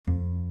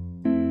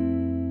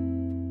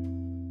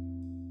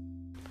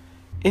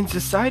In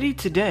society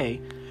today,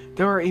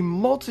 there are a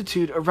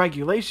multitude of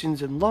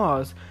regulations and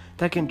laws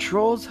that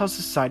controls how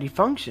society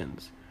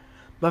functions.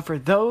 But for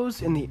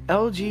those in the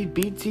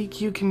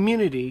LGBTQ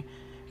community,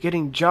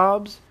 getting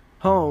jobs,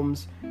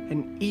 homes,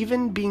 and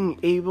even being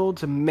able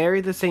to marry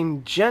the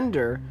same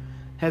gender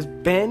has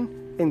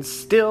been and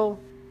still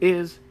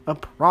is a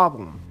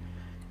problem.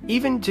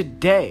 Even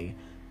today,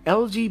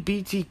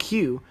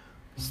 LGBTQ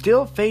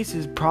still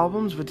faces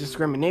problems with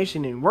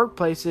discrimination in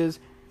workplaces,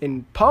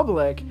 in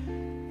public,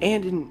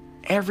 and in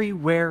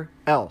everywhere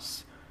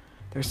else.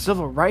 Their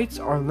civil rights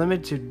are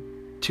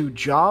limited to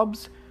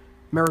jobs,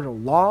 marital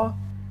law,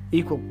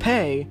 equal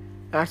pay,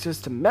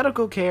 access to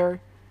medical care,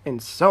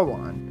 and so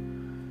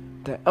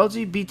on. The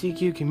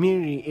LGBTQ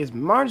community is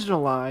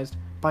marginalized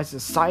by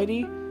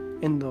society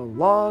and the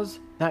laws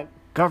that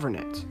govern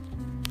it.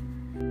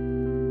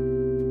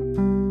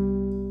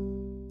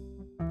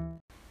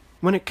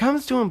 When it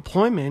comes to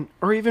employment,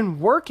 or even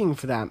working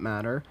for that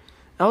matter,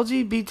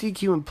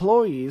 LGBTQ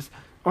employees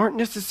aren't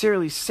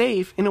necessarily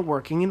safe in a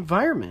working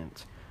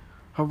environment.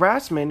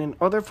 Harassment and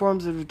other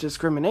forms of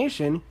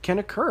discrimination can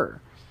occur.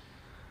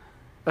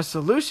 A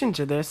solution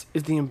to this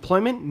is the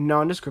Employment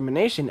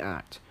Non-Discrimination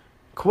Act.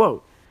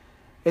 Quote,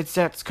 it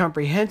sets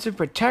comprehensive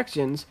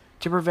protections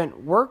to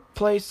prevent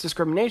workplace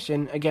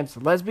discrimination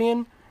against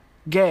lesbian,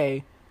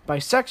 gay,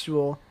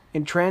 bisexual,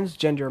 and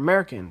transgender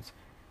Americans.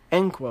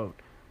 End quote.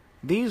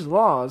 These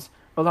laws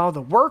allow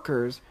the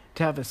workers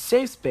to have a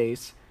safe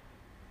space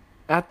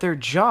at their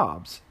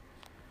jobs.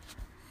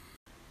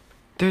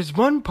 There's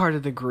one part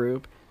of the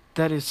group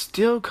that is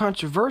still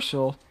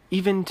controversial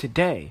even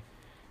today: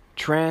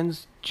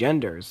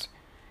 transgenders.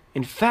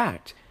 In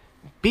fact,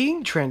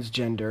 being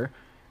transgender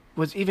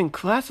was even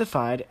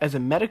classified as a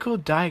medical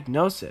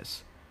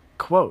diagnosis.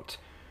 Quote,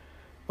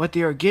 what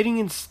they are getting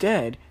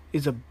instead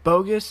is a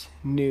bogus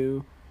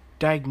new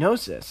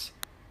diagnosis: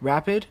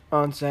 rapid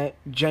onset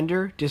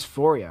gender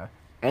dysphoria,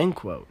 end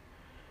quote.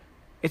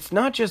 It's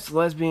not just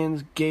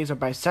lesbians, gays, or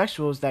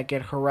bisexuals that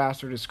get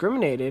harassed or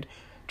discriminated.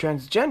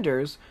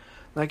 Transgenders,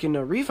 like in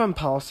a refund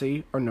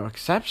policy, are no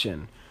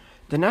exception.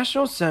 The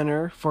National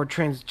Center for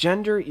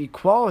Transgender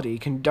Equality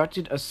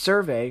conducted a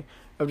survey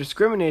of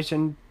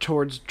discrimination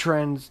towards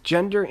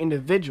transgender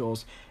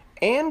individuals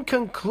and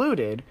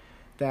concluded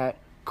that,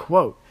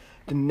 quote,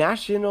 the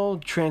National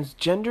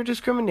Transgender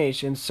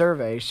Discrimination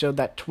Survey showed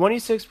that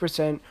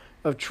 26%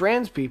 of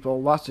trans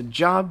people lost a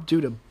job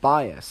due to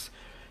bias,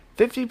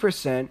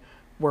 50%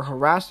 were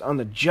harassed on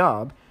the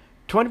job,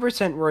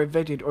 20% were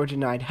evicted or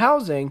denied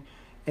housing,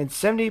 and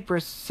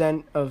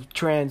 70% of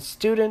trans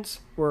students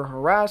were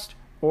harassed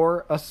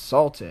or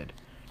assaulted.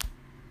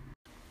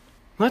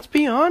 Let's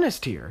be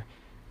honest here.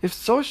 If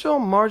social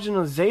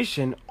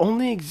marginalization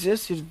only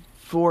existed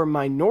for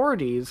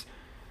minorities,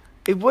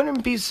 it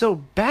wouldn't be so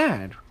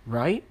bad,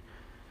 right?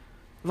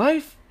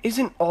 Life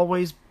isn't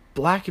always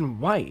black and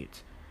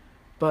white.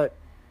 But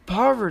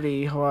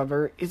poverty,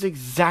 however, is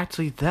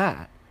exactly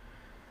that.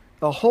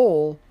 A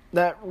hole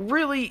that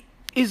really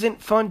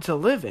isn't fun to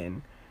live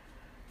in.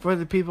 For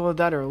the people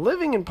that are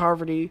living in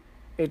poverty,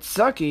 it's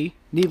sucky,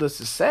 needless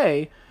to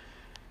say.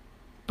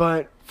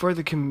 But for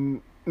the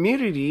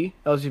community,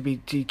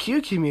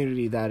 LGBTQ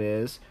community that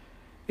is,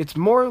 it's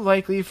more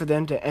likely for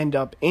them to end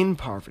up in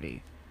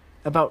poverty.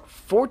 About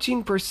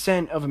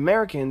 14% of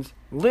Americans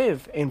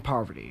live in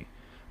poverty,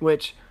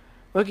 which,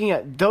 looking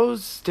at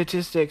those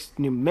statistics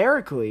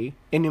numerically,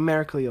 and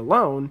numerically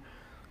alone,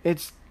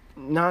 it's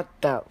not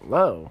that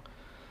low.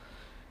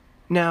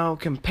 Now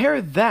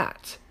compare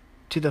that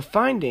to the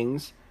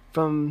findings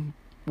from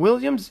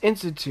Williams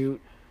Institute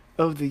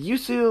of the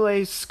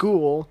UCLA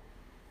School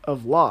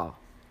of Law.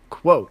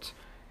 Quote,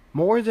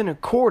 more than a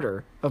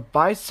quarter of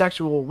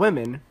bisexual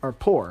women are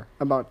poor,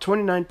 about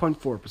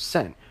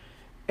 29.4%,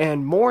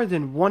 and more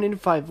than 1 in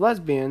 5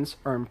 lesbians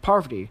are in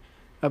poverty,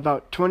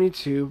 about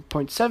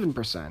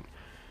 22.7%.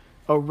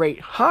 A rate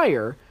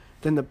higher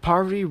than the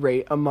poverty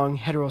rate among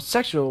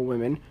heterosexual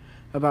women,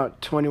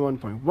 about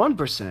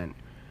 21.1%,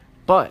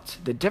 but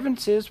the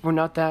differences were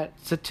not that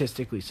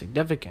statistically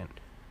significant.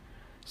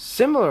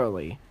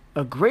 Similarly,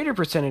 a greater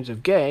percentage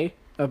of gay,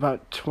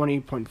 about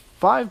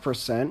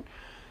 20.5%,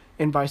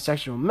 and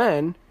bisexual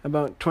men,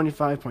 about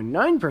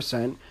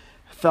 25.9%,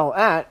 fell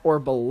at or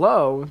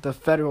below the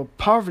federal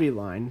poverty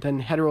line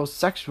than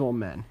heterosexual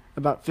men,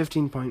 about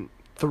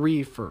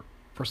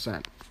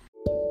 15.3%.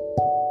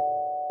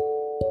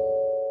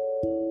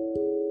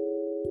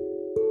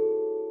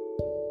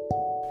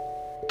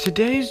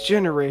 Today's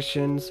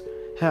generations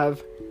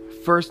have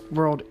first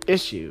world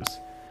issues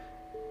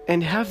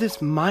and have this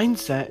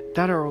mindset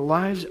that our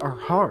lives are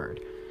hard,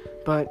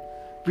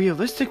 but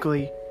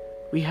realistically,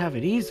 we have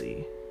it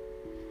easy.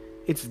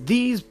 It's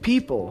these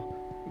people,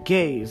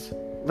 gays,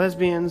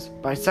 lesbians,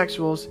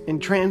 bisexuals, and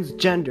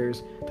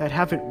transgenders, that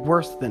have it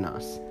worse than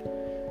us.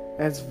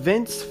 As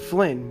Vince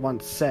Flynn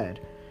once said,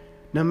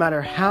 no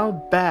matter how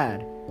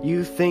bad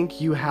you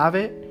think you have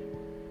it,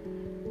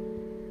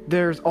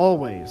 there's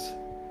always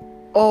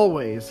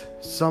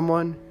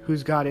someone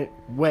who's got it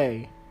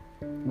way,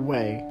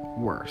 way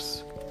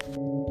worse.